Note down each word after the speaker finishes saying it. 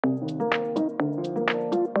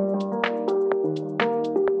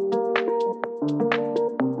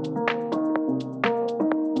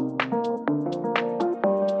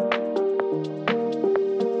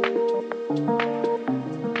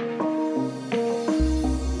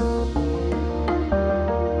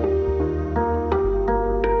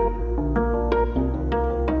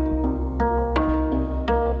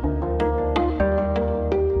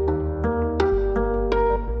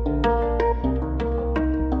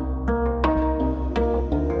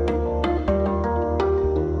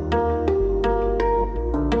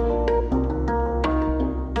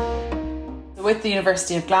with the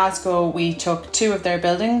University of Glasgow, we took 2 of their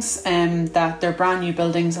buildings, that they're brand new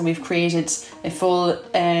buildings, and we've created a full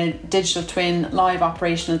digital twin, live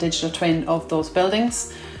operational digital twin of those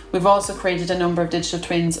buildings. We've also created a number of digital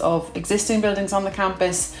twins of existing buildings on the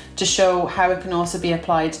campus to show how it can also be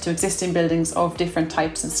applied to existing buildings of different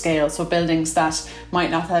types and scales. So buildings that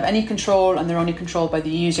might not have any control and they're only controlled by the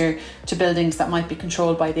user, to buildings that might be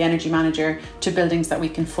controlled by the energy manager, to buildings that we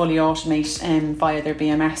can fully automate via their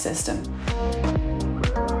BMS system.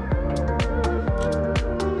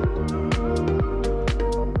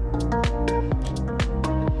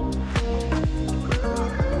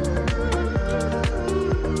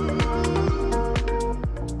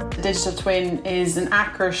 The digital twin is an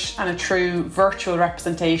accurate and a true virtual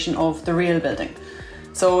representation of the real building.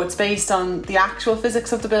 So it's based on the actual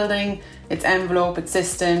physics of the building, its envelope, its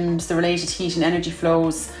systems, the related heat and energy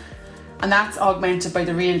flows, and that's augmented by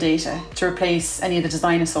the real data to replace any of the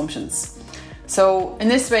design assumptions. So in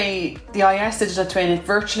this way, the IS digital twin, it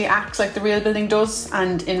virtually acts like the real building does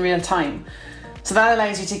and in real time. So that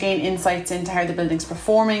allows you to gain insights into how the building's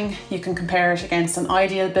performing. You can compare it against an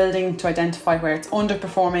ideal building to identify where it's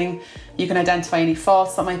underperforming. You can identify any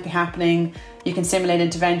faults that might be happening. You can simulate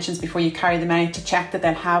interventions before you carry them out to check that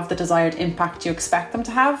they'll have the desired impact you expect them to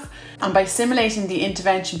have. And by simulating the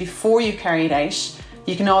intervention before you carry it out,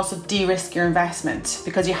 you can also de-risk your investment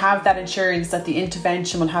because you have that assurance that the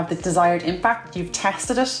intervention will have the desired impact. You've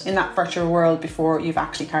tested it in that virtual world before you've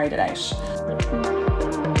actually carried it out.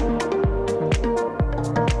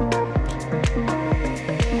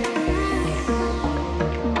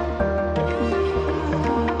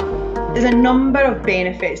 There's a number of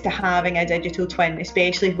benefits to having a digital twin,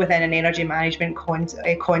 especially within an energy management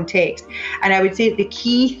context. And I would say the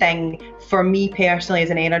key thing for me personally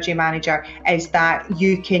as an energy manager is that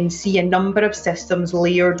you can see a number of systems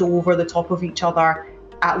layered over the top of each other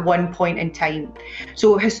at one point in time.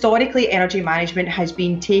 So historically, energy management has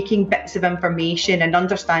been taking bits of information and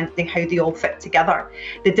understanding how they all fit together.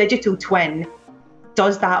 The digital twin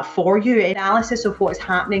does that for you. Analysis of what's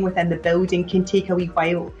happening within the building can take a wee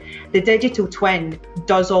while. The digital twin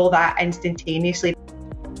does all that instantaneously.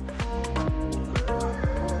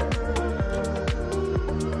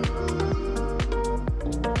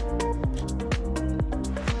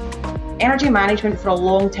 Energy management for a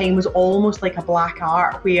long time was almost like a black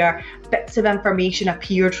art where bits of information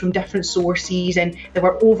appeared from different sources and they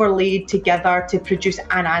were overlaid together to produce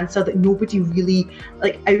an answer that nobody really,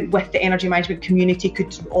 out with the energy management community,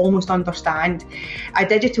 could almost understand. A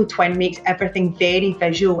digital twin makes everything very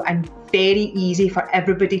visual and very easy for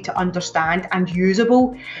everybody to understand and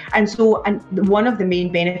usable. And one of the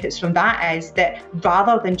main benefits from that is that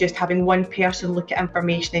rather than just having one person look at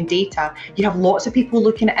information and data, you have lots of people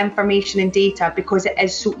looking at information and data because it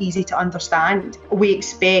is so easy to understand. We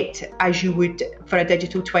expect, as you would for a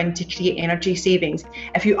digital twin, to create energy savings.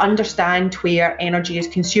 If you understand where energy is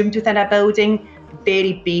consumed within a building,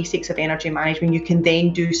 very basics of energy management, you can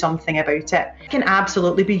then do something about it. It can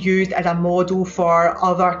absolutely be used as a model for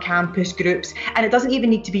other campus groups, and it doesn't even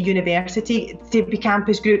need to be university to be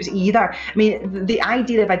campus groups either. I mean, the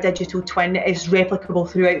idea of a digital twin is replicable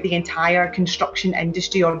throughout the entire construction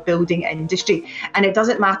industry or building industry, and it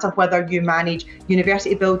doesn't matter whether you manage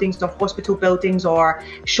university buildings or hospital buildings or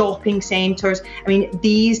shopping centres. I mean,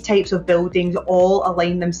 these types of buildings all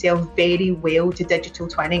align themselves very well to digital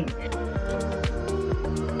twinning.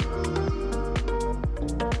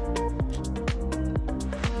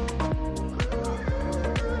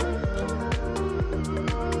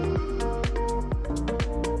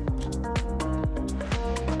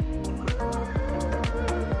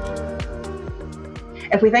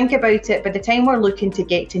 If we think about it, by the time we're looking to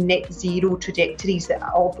get to net zero trajectories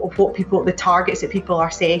of what the targets that people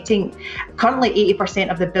are setting, currently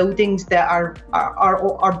 80% of the buildings that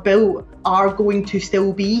are built are going to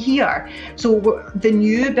still be here. So the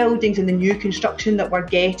new buildings and the new construction that we're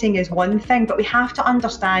getting is one thing, but we have to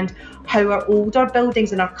understand how our older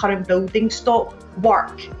buildings and our current building stock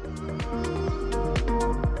work.